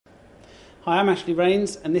Hi, I'm Ashley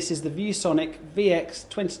Rains and this is the Viewsonic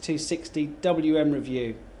vx2280 WM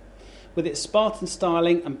review. With its Spartan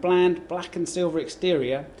styling and bland black and silver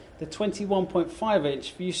exterior, the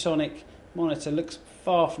 21.5-inch Viewsonic monitor looks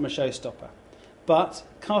far from a showstopper. But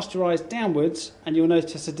cast your eyes downwards and you'll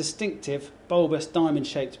notice a distinctive bulbous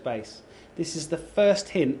diamond-shaped base. This is the first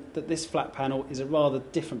hint that this flat panel is a rather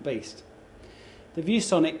different beast. The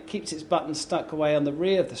Viewsonic keeps its buttons stuck away on the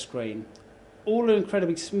rear of the screen. All are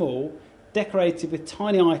incredibly small, decorated with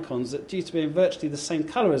tiny icons that, due to being virtually the same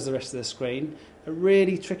colour as the rest of the screen, are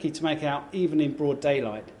really tricky to make out even in broad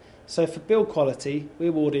daylight. So for build quality, we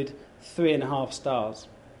awarded 3.5 stars.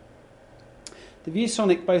 The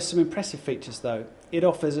Viewsonic boasts some impressive features though. It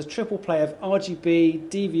offers a triple play of RGB,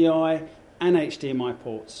 DVI and HDMI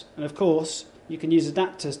ports. And of course, you can use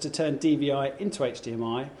adapters to turn DVI into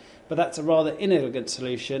HDMI, but that's a rather inelegant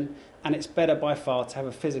solution and it's better by far to have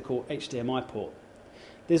a physical HDMI port.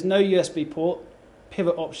 There's no USB port,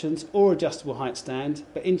 pivot options or adjustable height stand,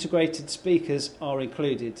 but integrated speakers are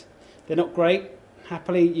included. They're not great.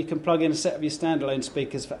 Happily, you can plug in a set of your standalone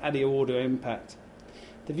speakers for added audio impact.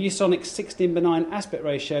 The Viewsonic's 16:9 aspect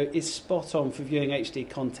ratio is spot on for viewing HD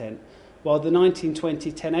content, while the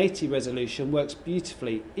 1920-1080 resolution works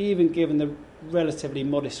beautifully, even given the relatively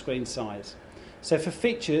modest screen size. So for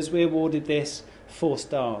features, we awarded this 4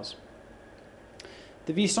 stars.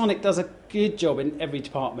 The Viewsonic does a good job in every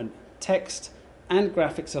department. Text and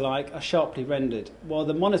graphics alike are sharply rendered, while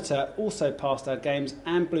the monitor also passed our games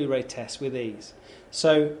and Blu-ray tests with ease.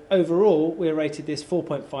 So overall, we rated this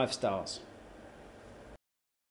 4.5 stars.